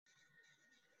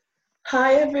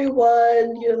Hi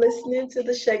everyone, you're listening to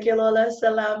the Shegilola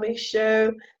Salami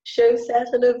show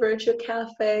set in a virtual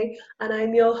cafe, and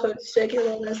I'm your host,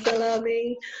 Shegilola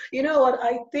Salami. You know what?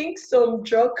 I think some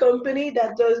drug company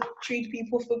that does treat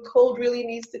people for cold really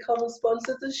needs to come and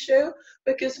sponsor the show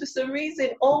because for some reason,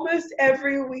 almost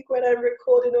every week when I'm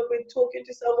recording or when talking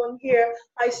to someone here,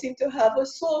 I seem to have a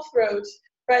sore throat.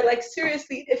 Right, like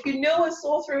seriously, if you know a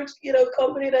sore throat,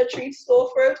 company that treats sore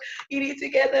throat, you need to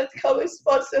get them to come and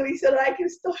sponsor me so that I can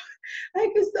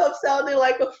stop sounding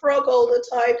like a frog all the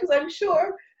time. Because I'm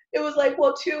sure it was like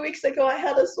 2 weeks ago I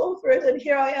had a sore throat, and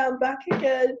here I am back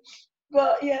again.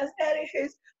 But yes,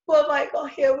 anyways, what have I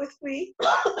got here with me?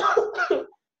 Have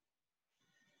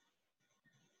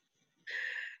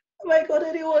I got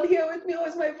anyone here with me, or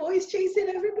is my voice chasing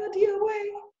everybody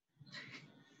away?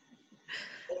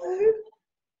 Hello?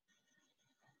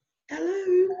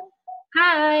 Hello?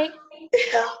 Hi. Okay,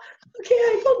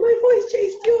 I thought my voice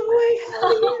chased you away. How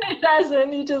are you? It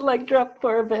hasn't. You just like dropped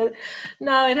for a bit.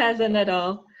 No, it hasn't at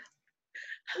all.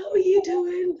 How are you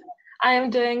doing? I am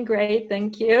doing great,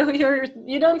 thank you.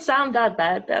 You don't sound that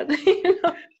bad, but No,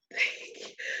 seriously,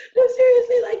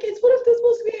 like it's one of those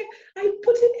most weird. I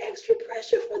put in extra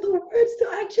pressure for the words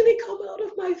to actually come out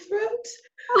of my throat.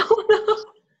 Oh no.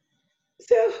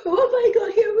 So what have I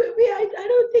got here with me? I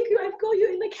don't think I've got you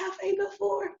in the cafe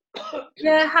before.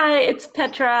 Yeah, hi, it's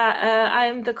Petra.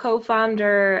 I'm the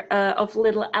co-founder of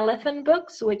Little Elephant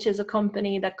Books, which is a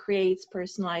company that creates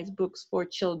personalized books for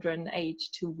children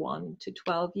aged to 1 to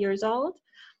 12 years old.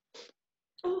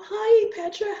 Oh, hi,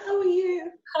 Petra. How are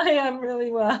you? I am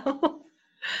really well.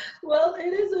 Well,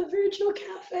 it is a virtual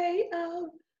cafe,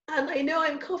 and I know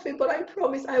I'm coughing, but I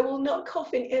promise I will not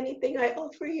cough in anything I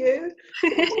offer you.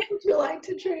 What would you like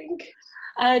to drink?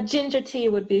 Ginger tea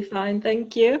would be fine,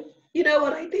 thank you. You know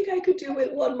what? I think I could do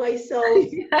with one myself.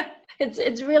 Yeah,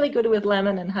 it's really good with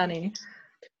lemon and honey.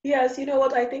 Yes, you know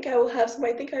what? I think I will have some.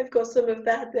 I think I've got some of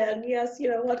that then. Yes, you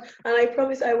know what? And I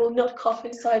promise I will not cough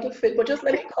inside of it, but just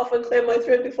let me cough and clear my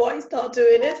throat before I start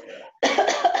doing it.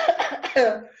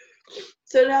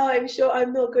 So now I'm sure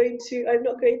I'm not going to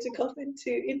cough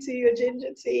into your ginger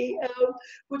tea.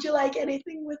 Would you like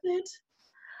anything with it?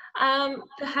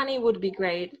 The honey would be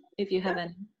great if you have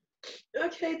any.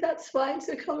 Okay, that's fine.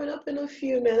 So coming up in a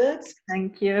few minutes.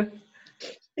 Thank you.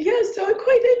 Yes, so I'm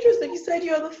quite interested. You said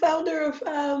you're the founder of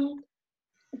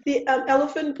the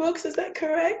Elephant Books. Is that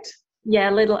correct?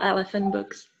 Yeah, Little Elephant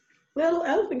Books. Little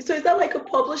Elephant. So is that like a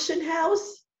publishing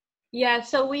house? Yeah,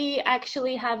 so we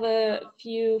actually have a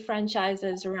few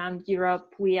franchises around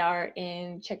Europe. We are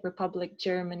in Czech Republic,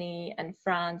 Germany, and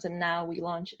France, and now we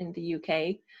launch in the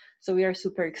UK. So we are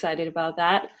super excited about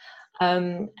that.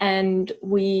 And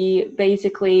we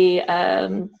basically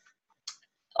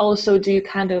also do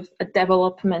kind of a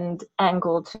development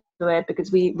angle to it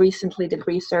because we recently did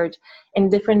research in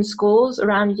different schools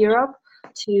around Europe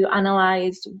to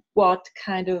analyze what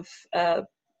kind of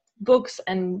books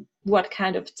and what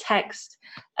kind of text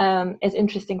is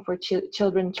interesting for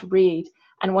children to read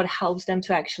and what helps them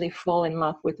to actually fall in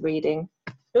love with reading.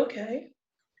 Okay.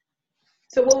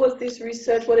 So what was this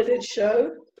research? What did it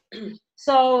show?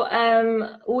 So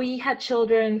we had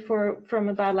children from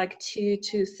about like 2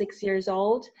 to 6 years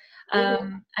old,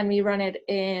 and we run it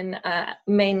in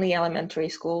mainly elementary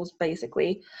schools,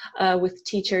 basically, with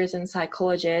teachers and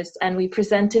psychologists. And we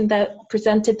presented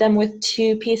them with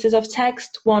two pieces of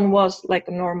text. One was like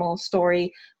a normal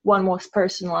story, one was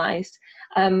personalized,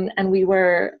 and we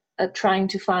were trying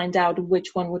to find out which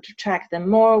one would attract them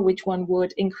more, which one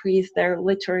would increase their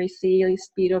literacy,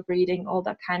 speed of reading, all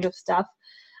that kind of stuff.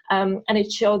 And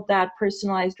it showed that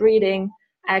personalized reading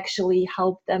actually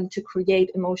helped them to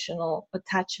create emotional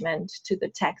attachment to the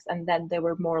text, and then they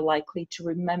were more likely to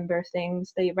remember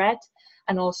things they read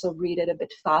and also read it a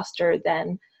bit faster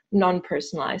than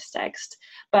non-personalized text.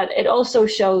 But it also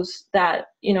shows that,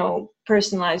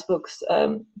 personalized books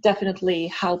definitely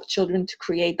help children to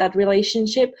create that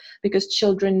relationship because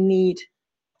children need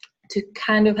to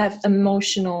kind of have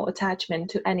emotional attachment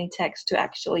to any text to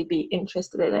actually be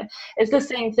interested in it. It's the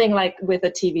same thing like with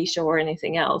a TV show or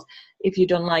anything else. If you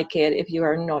don't like it, if you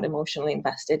are not emotionally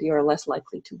invested, you're less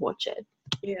likely to watch it.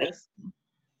 Yes.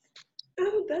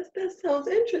 Oh, that sounds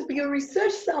interesting. Your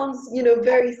research sounds,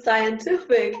 very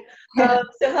scientific.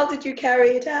 So how did you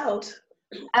carry it out?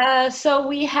 So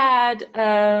we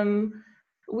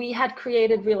had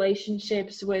created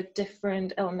relationships with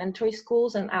different elementary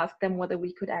schools and asked them whether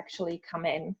we could actually come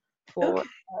in for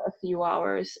a few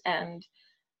hours and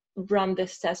run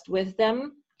this test with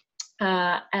them.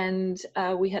 And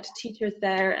we had teachers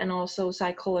there and also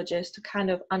psychologists to kind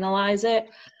of analyze it.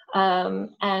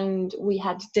 and we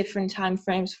had different time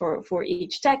frames for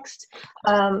each text,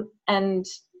 and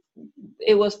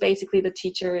it was basically the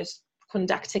teachers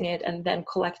conducting it and then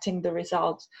collecting the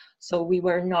results. So we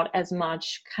were not as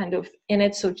much kind of in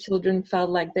it, so children felt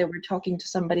like they were talking to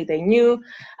somebody they knew,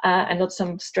 and not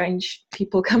some strange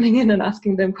people coming in and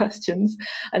asking them questions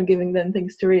and giving them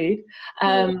things to read.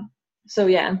 So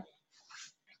yeah.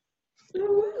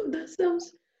 Oh wow, that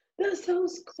sounds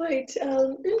quite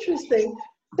interesting.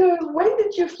 So when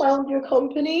did you found your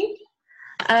company?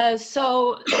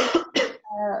 So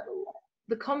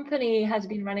the company has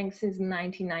been running since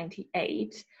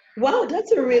 1998. Wow,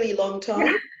 that's a really long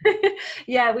time.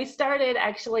 Yeah, we started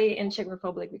actually in Czech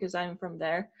Republic because I'm from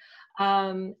there.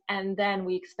 And then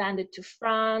we expanded to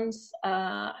France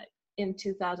in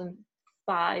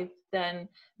 2005, then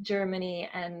Germany,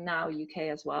 and now UK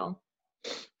as well.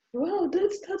 Wow,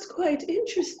 that's quite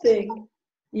interesting.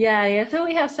 Yeah, so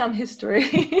we have some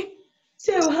history.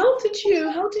 So how did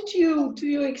you do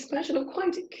your expansion? I'm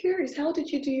quite curious. How did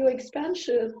you do your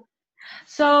expansion?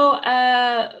 So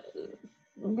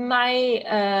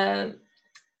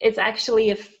it's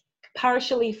actually a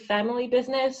partially family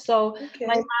business. So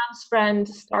my mom's friend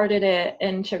started it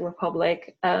in Czech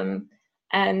Republic,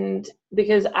 and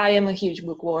because I am a huge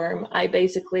bookworm,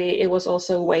 it was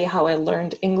also a way how I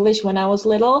learned English when I was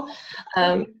little,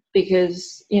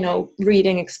 because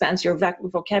reading expands your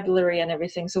vocabulary and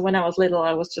everything. So when I was little,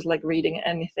 I was just like reading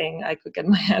anything I could get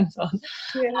my hands on.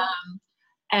 Yeah.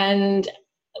 And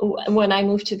when I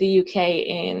moved to the UK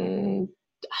in,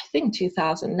 I think,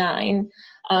 2009,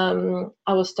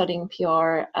 I was studying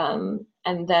PR,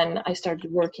 and then I started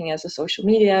working as a social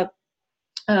media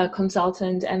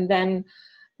consultant. And then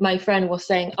my friend was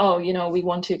saying, oh, we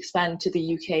want to expand to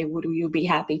the UK. Would you be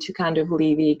happy to kind of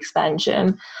lead the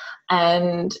expansion?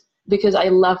 And because I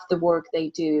love the work they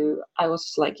do, I was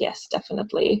just like, yes,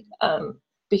 definitely.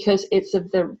 Because it's a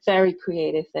very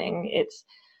creative thing.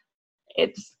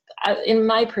 It's in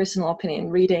my personal opinion,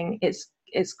 reading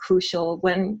is crucial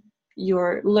when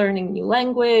you're learning new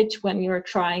language, when you're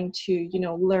trying to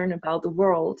learn about the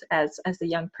world as a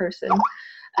young person.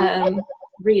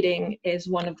 Reading is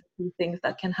one of the key things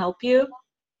that can help you.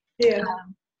 Yeah.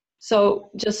 So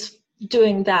just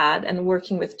doing that and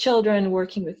working with children,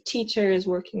 working with teachers,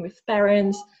 working with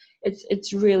parents,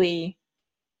 it's really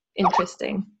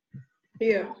interesting.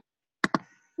 Yeah.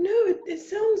 No, it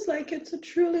sounds like it's a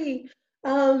truly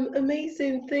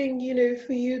amazing thing,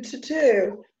 for you to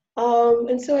do.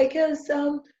 And so I guess,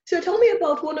 so tell me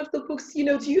about one of the books, do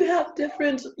you have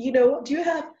different, do you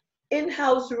have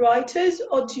in-house writers,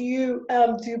 or do you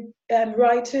do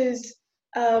writers,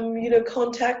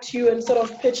 contact you and sort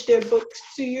of pitch their books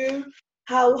to you?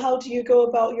 How do you go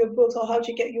about your books, or how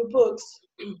do you get your books?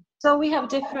 So we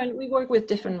work with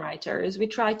different writers. We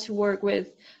try to work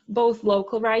with both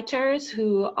local writers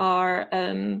who are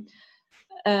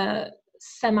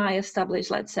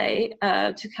semi-established, let's say,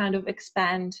 to kind of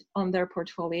expand on their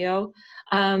portfolio,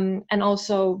 and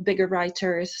also bigger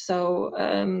writers. So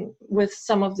with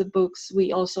some of the books,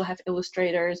 we also have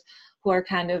illustrators who are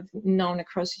kind of known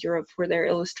across Europe for their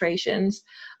illustrations.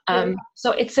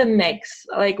 So it's a mix.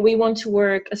 Like, we want to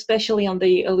work, especially on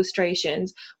the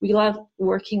illustrations. We love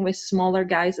working with smaller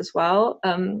guys as well,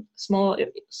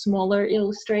 smaller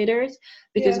illustrators,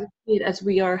 because we see it as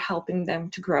we are helping them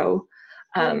to grow.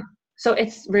 So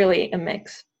it's really a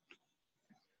mix.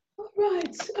 All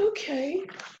right. Okay.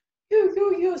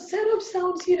 Your setup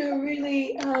sounds,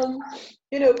 really,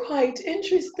 quite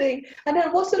interesting. And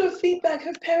then, what sort of feedback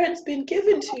have parents been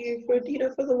given to you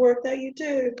for the work that you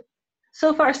do?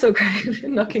 So far, so great.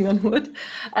 Knocking on wood.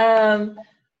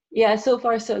 Yeah, so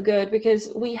far so good,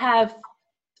 because we have,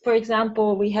 for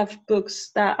example, we have books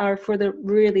that are for the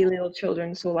really little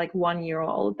children, so like 1 year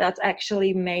old. That's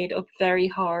actually made of very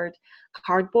hard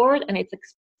cardboard, and it's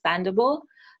expandable.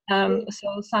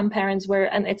 So some parents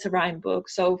and it's a rhyme book.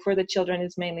 So for the children,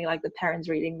 it's mainly like the parents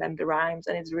reading them the rhymes,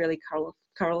 and it's really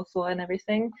colorful and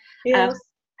everything. Yes.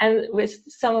 And with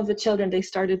some of the children, they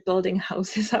started building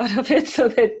houses out of it. So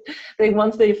that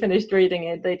once they finished reading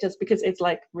it, because it's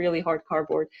like really hard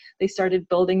cardboard, they started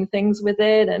building things with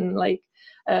it. And like,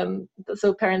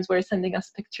 so parents were sending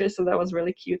us pictures. So that was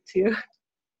really cute too.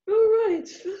 All right.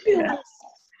 Fabulous. Yeah.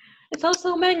 It's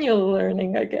also manual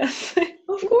learning, I guess.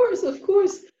 Of course.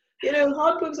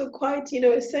 Hard books are quite,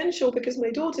 essential, because my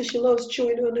daughter, she loves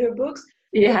chewing on her books.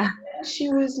 Yeah. When she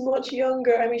was much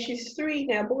younger, I mean, she's 3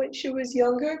 now, but when she was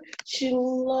younger, she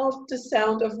loved the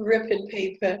sound of ripping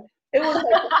paper. It was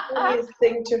like the funniest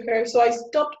thing to her. So I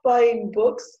stopped buying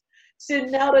books. So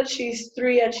now that she's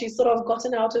 3 and she's sort of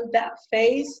gotten out of that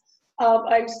phase,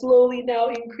 I'm slowly now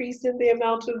increasing the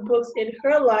amount of books in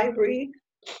her library.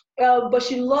 But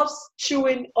she loves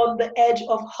chewing on the edge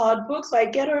of hard books. So I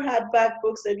get her hardback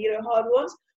books and hard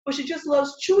ones, but she just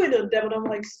loves chewing on them, and I'm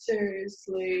like,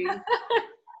 seriously.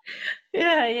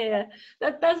 Yeah.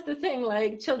 That's the thing.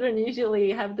 Like children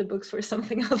usually have the books for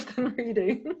something else than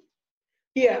reading.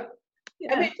 Yeah.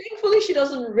 I mean, thankfully she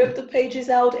doesn't rip the pages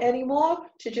out anymore.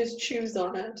 She just chews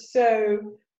on it.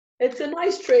 So it's a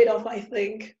nice trade-off, I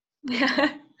think.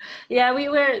 Yeah, we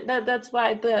were that's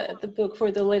why the book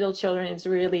for the little children is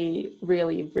really,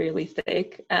 really, really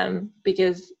thick.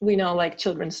 Because we know like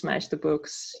children smash the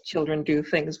books, children do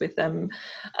things with them.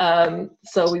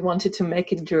 So we wanted to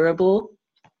make it durable.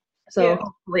 So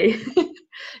hopefully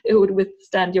it would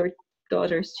withstand your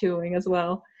daughter's chewing as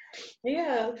well.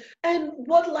 Yeah. And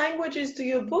what languages do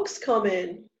your books come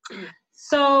in?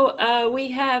 So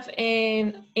we have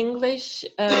in English,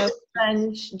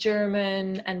 French,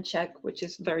 German, and Czech, which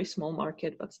is a very small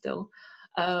market, but still.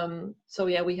 So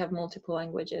yeah, we have multiple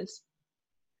languages.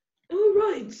 Oh,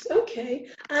 right. Okay.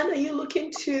 And are you looking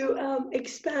to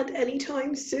expand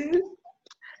anytime soon?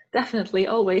 Definitely,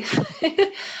 always.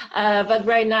 But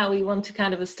right now we want to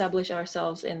kind of establish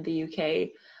ourselves in the UK,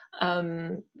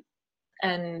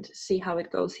 and see how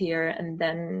it goes here, and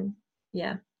then,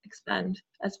 yeah, expand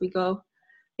as we go.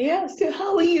 Yeah, so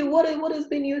how are you? What has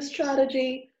been your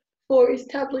strategy for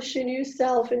establishing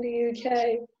yourself in the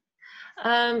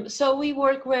UK? So we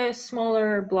work with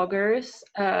smaller bloggers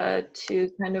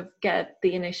to kind of get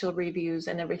the initial reviews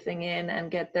and everything in and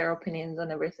get their opinions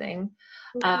on everything.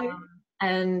 Okay.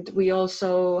 And we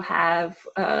also have,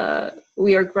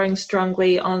 we are growing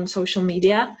strongly on social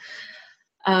media.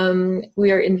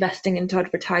 We are investing into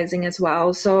advertising as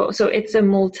well. So it's a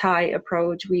multi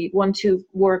approach. We want to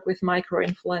work with micro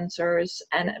influencers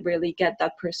and really get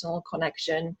that personal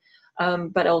connection.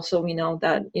 But also we know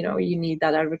that, you need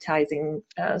that advertising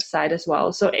side as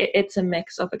well. So it's a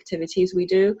mix of activities we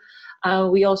do.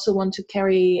 We also want to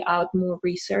carry out more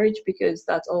research, because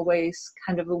that's always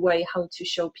kind of a way how to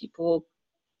show people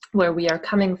where we are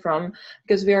coming from,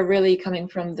 because we are really coming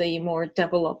from the more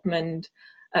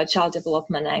child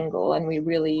development angle, and we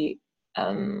really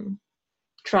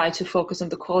try to focus on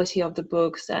the quality of the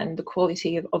books and the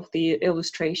quality of the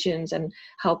illustrations, and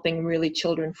helping really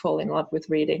children fall in love with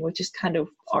reading, which is kind of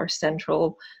our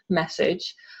central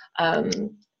message.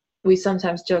 We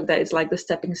sometimes joke that it's like the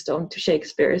stepping stone to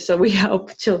Shakespeare. So we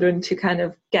help children to kind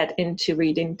of get into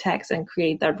reading text and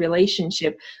create that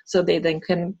relationship, so they then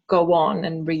can go on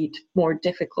and read more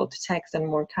difficult text and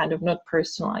more kind of not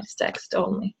personalized text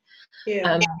only.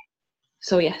 Yeah.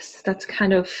 So yes, that's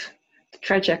kind of the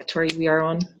trajectory we are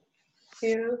on.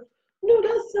 Yeah. No,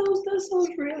 that sounds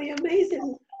really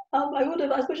amazing. I would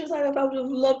have, as much as I would have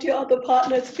loved your other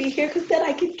partner to be here, because then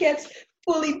I could get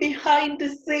fully behind the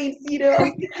scenes,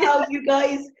 of how you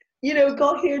guys,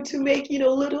 got here to make,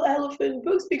 Little Elephant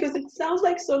books, because it sounds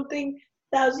like something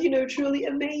that's, truly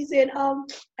amazing.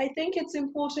 I think it's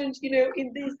important,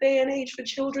 in this day and age for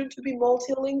children to be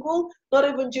multilingual, not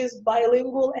even just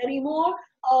bilingual anymore.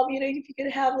 If you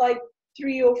could have like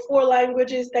 3 or 4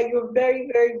 languages that you're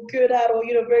very, very good at, or,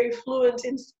 very fluent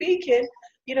in speaking,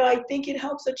 I think it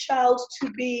helps a child to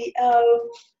be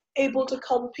able to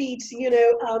compete, in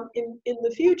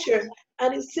the future.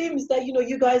 And it seems that,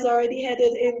 you guys are already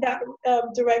headed in that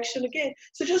direction again.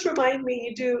 So just remind me,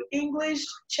 you do English,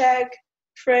 Czech,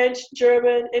 French,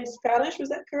 German, and Spanish. Was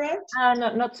that correct?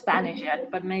 Not Spanish yet,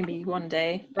 but maybe one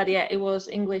day. But yeah, it was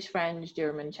English, French,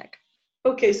 German, Czech.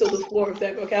 Okay, so the 4 of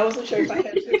them. Okay, I wasn't sure if I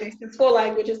had it's 4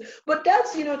 languages, but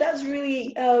that's that's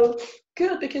really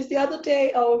good, because the other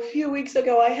day, a few weeks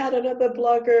ago, I had another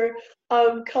blogger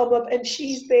come up, and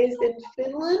she's based in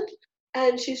Finland,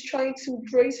 and she's trying to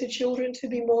raise her children to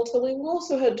be multilingual.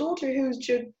 So her daughter,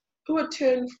 who had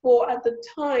turned 4 at the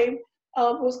time,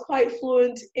 was quite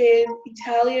fluent in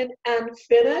Italian and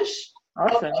Finnish.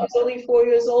 Awesome. She was only 4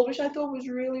 years old, which I thought was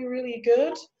really, really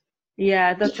good.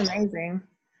 Yeah, that's amazing.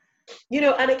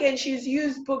 And again, she's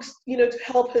used books, to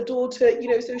help her daughter,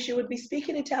 so she would be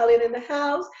speaking Italian in the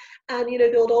house, and,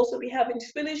 they'll also be having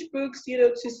Finnish books,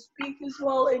 to speak as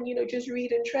well, and, just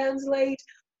read and translate.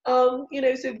 So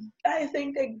I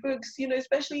think that books,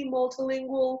 especially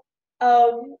multilingual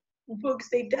books,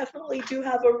 they definitely do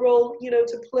have a role,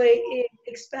 to play in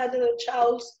expanding a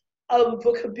child's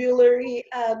vocabulary,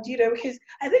 and,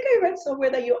 I think I read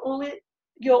somewhere that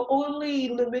you're only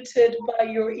limited by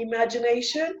your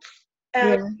imagination,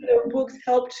 and books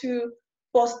help to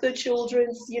foster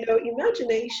children's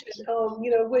imagination,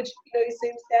 which it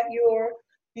seems that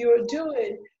you're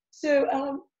doing.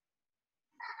 So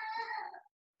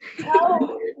How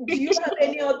do you have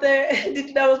any other?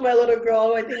 That was my little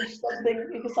girl. I think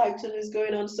something exciting is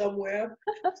going on somewhere.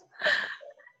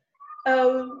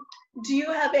 Um, do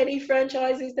you have any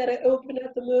franchises that are open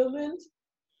at the moment?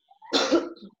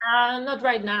 Not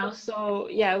right now. So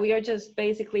yeah, we are just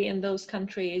basically in those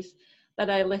countries that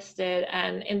I listed,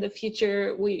 and in the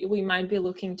future we might be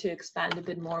looking to expand a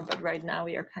bit more, but right now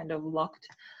we are kind of locked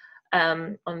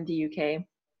on the UK.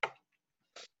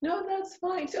 No, that's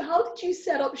fine. So how did you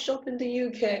set up shop in the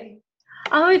UK?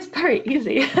 Oh, it's very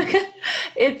easy.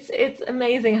 It's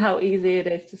amazing how easy it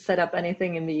is to set up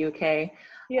anything in the UK.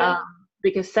 Yeah, Um,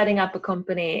 because setting up a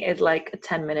company is like a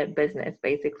 10-minute business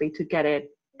basically to get it,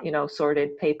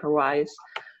 sorted paper-wise.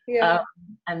 yeah. Um,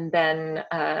 and then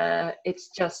it's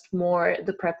just more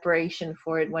the preparation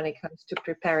for it when it comes to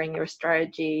preparing your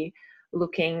strategy,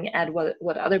 looking at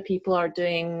what other people are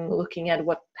doing, looking at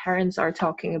what parents are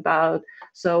talking about.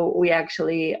 So we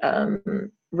actually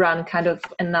run kind of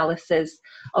analysis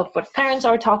of what parents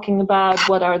are talking about,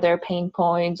 what are their pain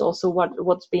points, also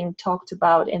what's being talked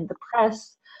about in the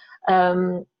press,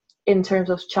 in terms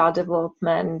of child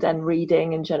development and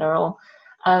reading in general.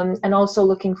 And also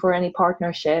looking for any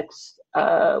partnerships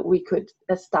we could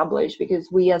establish,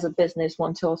 because we as a business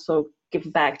want to also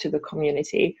give back to the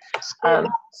community.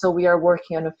 So we are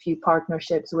working on a few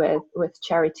partnerships with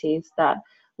charities that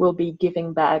will be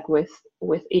giving back with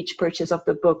each purchase of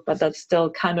the book, but that's still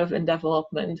kind of in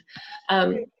development.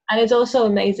 And it's also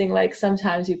amazing, like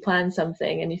sometimes you plan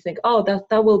something and you think, oh,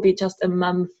 that will be just a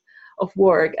month of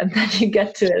work, and then you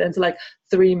get to it and it's like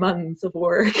 3 months of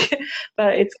work.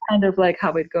 But it's kind of like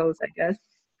how it goes, I guess.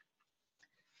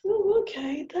 Oh,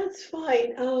 okay, that's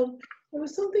fine. There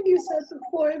was something you said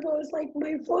before, but it was like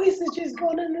my voice is just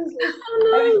gone, and I was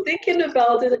Oh thinking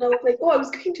about it, and I was like, oh, I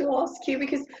was going to ask you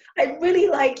because I really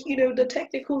like, the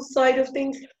technical side of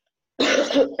things.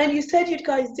 And you said you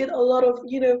guys did a lot of,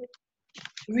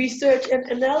 research and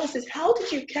analysis. How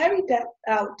did you carry that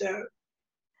out, though?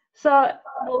 so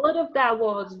a lot of that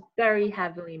was very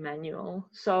heavily manual.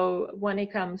 So when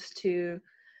it comes to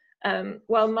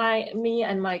well, me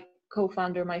and my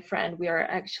co-founder, my friend, we are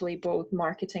actually both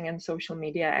marketing and social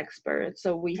media experts.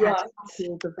 So we had Right.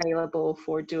 tools available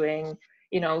for doing,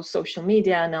 social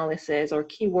media analysis or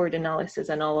keyword analysis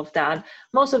and all of that.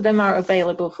 Most of them are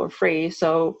available for free.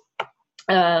 So,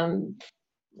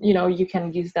 you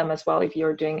can use them as well if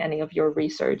you're doing any of your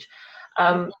research.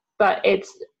 But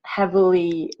it's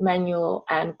heavily manual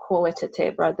and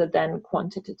qualitative rather than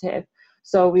quantitative.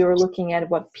 So we were looking at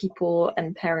what people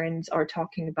and parents are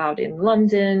talking about in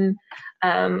London,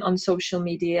 on social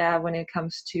media when it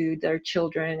comes to their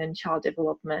children and child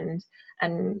development,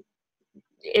 and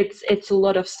it's a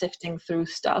lot of sifting through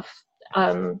stuff.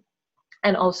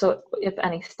 And also if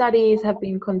any studies have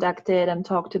been conducted and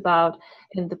talked about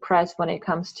in the press when it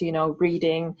comes to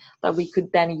reading, that we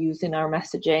could then use in our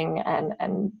messaging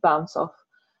and bounce off,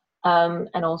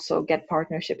 and also get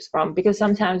partnerships from. Because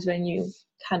sometimes when you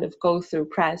kind of go through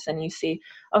press and you see,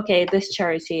 okay, this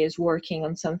charity is working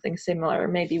on something similar,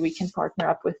 maybe we can partner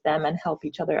up with them and help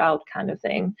each other out, kind of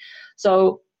thing.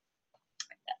 So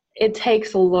it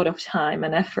takes a lot of time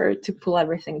and effort to pull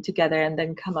everything together and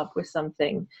then come up with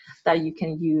something that you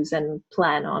can use and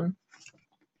plan on.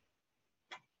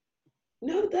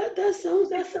 No, that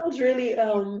sounds really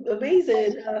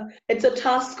amazing. It's a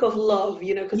task of love,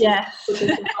 because Yes. it's put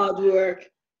into hard work.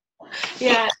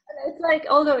 Yeah, it's like,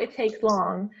 although it takes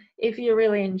long, if you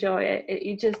really enjoy it,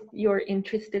 you're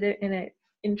interested in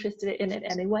it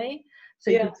anyway,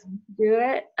 so Yeah. you do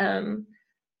it.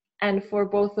 And for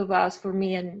both of us, for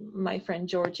me and my friend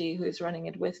Georgie, who is running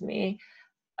it with me,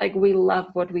 like we love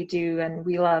what we do, and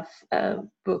we love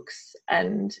books,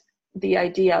 and the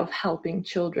idea of helping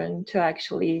children to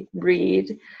actually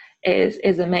read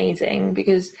is amazing,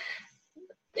 because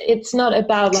it's not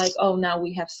about like, oh, now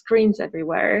we have screens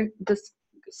everywhere. The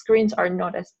screens are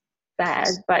not as bad,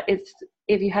 but it's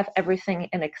if you have everything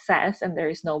in excess and there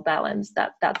is no balance,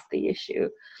 that's the issue,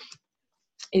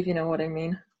 if you know what I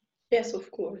mean. Yes,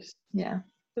 of course. Yeah.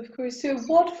 Of course. So,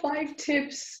 what 5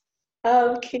 tips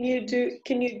can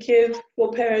you give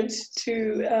for parents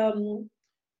to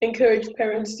encourage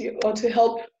parents to, or to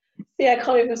help? Yeah, I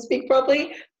can't even speak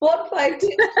properly. What 5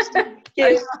 tips do you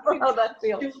I give know how that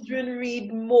feels. children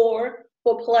read more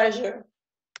for pleasure?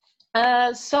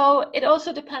 So it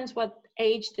also depends what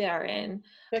age they are in.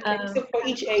 Okay, so for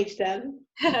each age then,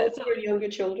 or So for younger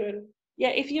children. yeah,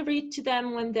 if you read to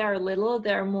them when they're little,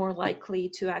 they're more likely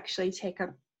to actually take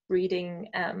up reading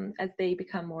as they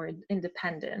become more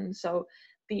independent. So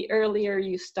the earlier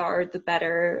you start, the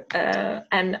better.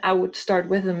 And I would start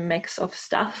with a mix of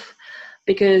stuff,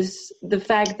 because the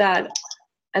fact that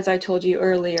as I told you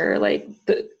earlier, like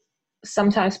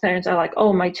sometimes parents are like,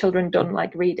 oh, my children don't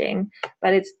like reading,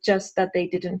 but it's just that they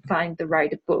didn't find the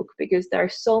right book, because there are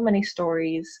so many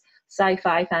stories,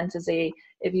 sci-fi, fantasy.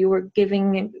 If you were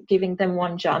giving them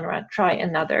one genre, try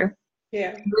another.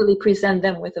 Yeah. Really present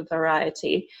them with a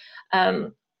variety.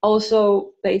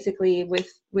 Also, basically,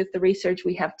 with the research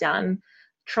we have done,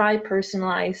 try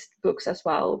personalized books as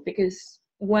well, because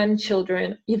when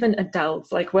children, even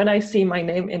adults, like when I see my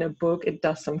name in a book, it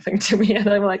does something to me, and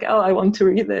I'm like, oh, I want to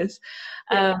read this.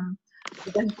 Yeah.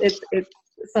 It's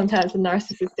sometimes the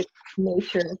narcissistic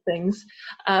nature of things,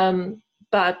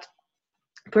 but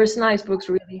personalized books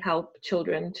really help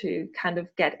children to kind of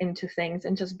get into things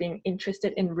and just being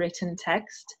interested in written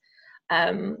text.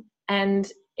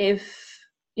 And if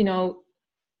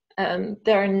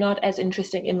they're not as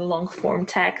interested in long form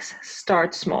text,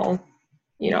 start small.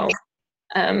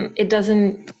 It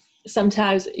doesn't,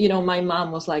 sometimes, my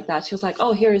mom was like that. She was like,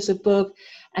 oh, here is a book,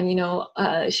 and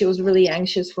she was really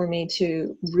anxious for me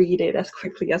to read it as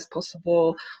quickly as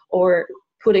possible, or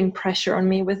putting pressure on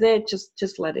me with it.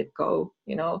 Just let it go.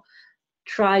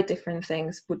 Try different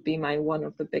things would be one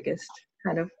of the biggest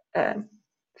kind of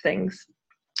things.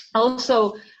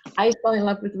 Also, I fell in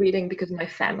love with reading because my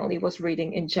family was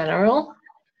reading in general.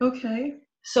 Okay.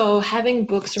 So having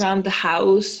books around the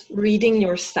house, reading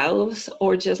yourselves,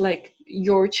 or just like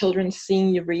your children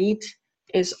seeing you read,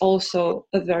 is also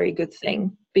a very good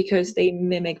thing, because they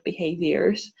mimic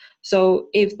behaviors. So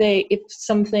if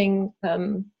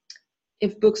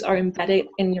books are embedded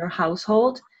in your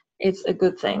household, it's a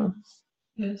good thing.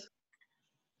 Yes.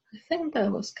 I think that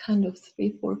was kind of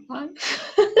 3, 4, 5.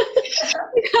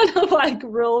 Kind of like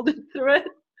rolled through it.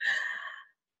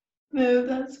 No,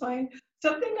 that's fine.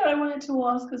 Something that I wanted to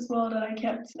ask as well that I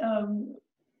kept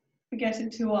forgetting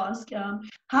to ask,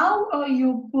 how are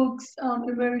your books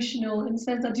emotional, in the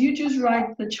sense that do you just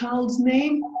write the child's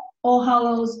name, or how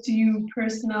else do you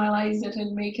personalize it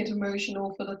and make it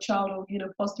emotional for the child, or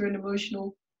foster an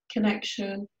emotional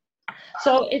connection?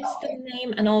 So it's the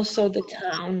name and also the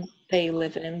town they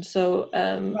live in. So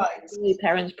Right. really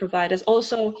parents provide us.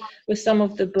 Also, with some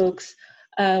of the books,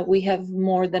 we have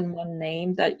more than one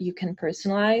name that you can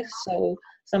personalize. So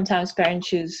sometimes parents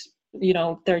choose,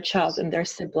 their child and their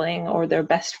sibling, or their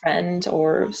best friend,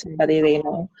 or somebody they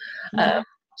know,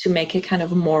 to make it kind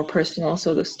of more personal.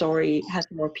 So the story has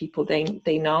more people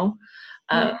they know.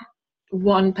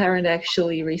 One parent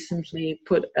actually recently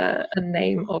put a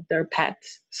name of their pet,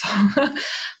 so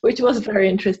which was very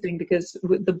interesting, because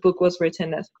the book was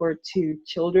written as for 2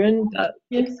 children, but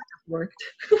Yes. it worked.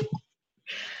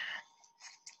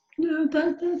 No,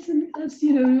 that's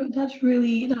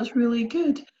really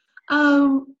good.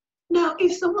 Now,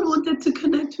 if someone wanted to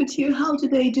connect with you, how do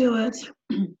they do it?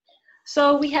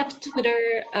 So we have a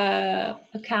Twitter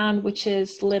account, which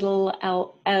is Little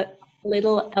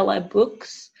Ella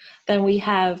Books. Then we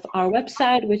have our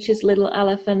website, which is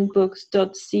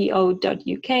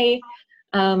littleelephantbooks.co.uk.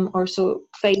 Also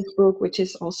Facebook, which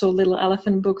is also Little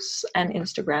Elephant Books, and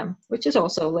Instagram, which is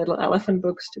also Little Elephant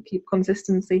Books, to keep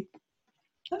consistency.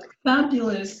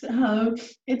 Fabulous.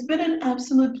 It's been an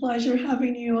absolute pleasure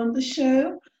having you on the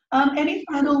show. Any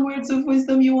final words of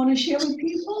wisdom you want to share with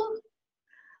people?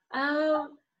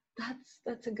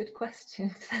 That's a good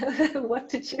question. What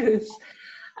to choose?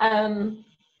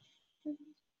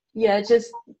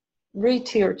 Just read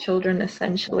to your children,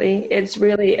 essentially. It's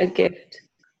really a gift,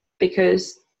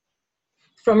 because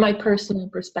from my personal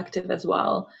perspective as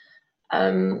well,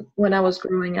 when I was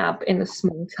growing up in a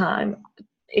small town,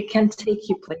 it can take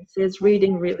you places.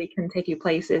 Reading really can take you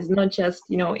places, not just,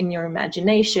 in your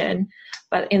imagination,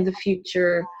 but in the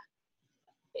future.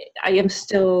 I am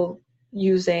still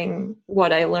using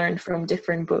what I learned from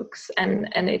different books, and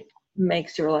it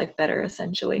makes your life better,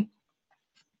 essentially.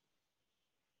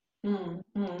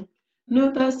 Mm-hmm.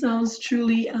 No, that sounds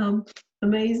truly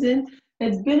amazing.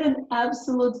 It's been an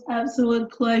absolute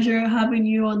pleasure having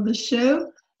you on the show.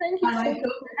 Thank you so much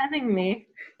for having me.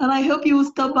 And I hope you will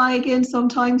stop by again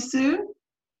sometime soon.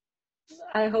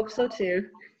 I hope so too.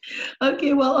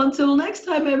 Okay, well, until next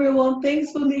time, everyone,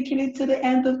 thanks for making it to the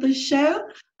end of the show.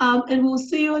 And we'll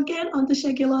see you again on the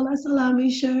Segilola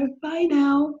Salami Show. Bye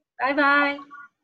now. Bye-bye.